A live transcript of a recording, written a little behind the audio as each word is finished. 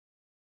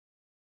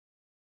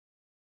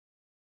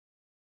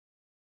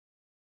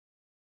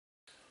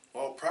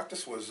Well,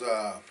 practice was,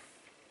 at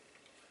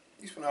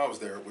least when I was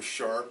there, it was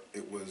sharp.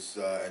 It was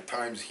at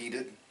times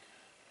heated.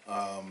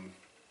 Um,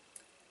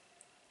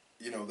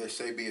 they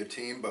say be a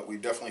team, but we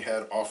definitely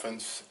had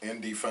offense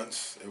and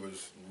defense. There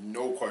was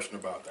no question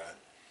about that.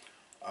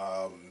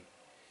 Um,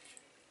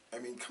 I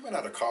mean, coming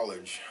out of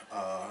college,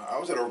 I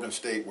was at Oregon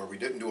State where we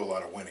didn't do a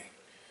lot of winning.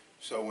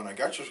 So when I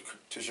got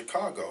to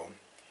Chicago,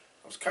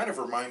 I was kind of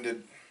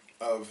reminded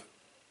of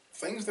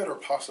things that are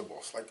possible.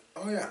 It's like,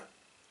 oh yeah,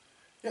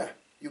 yeah,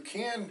 you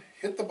can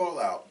hit the ball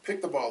out,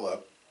 pick the ball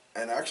up,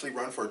 and actually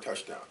run for a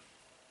touchdown.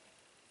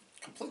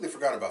 Completely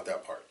forgot about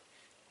that part.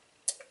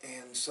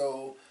 And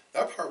so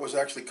that part was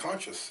actually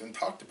conscious and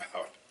talked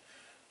about.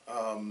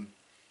 Um,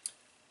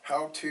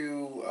 how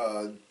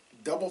to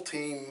double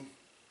team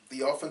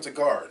the offensive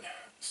guard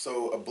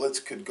so a blitz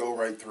could go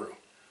right through.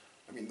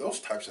 I mean, those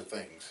types of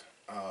things.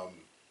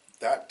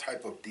 That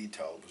type of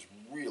detail was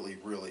really,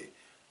 really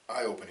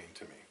eye opening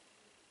to me.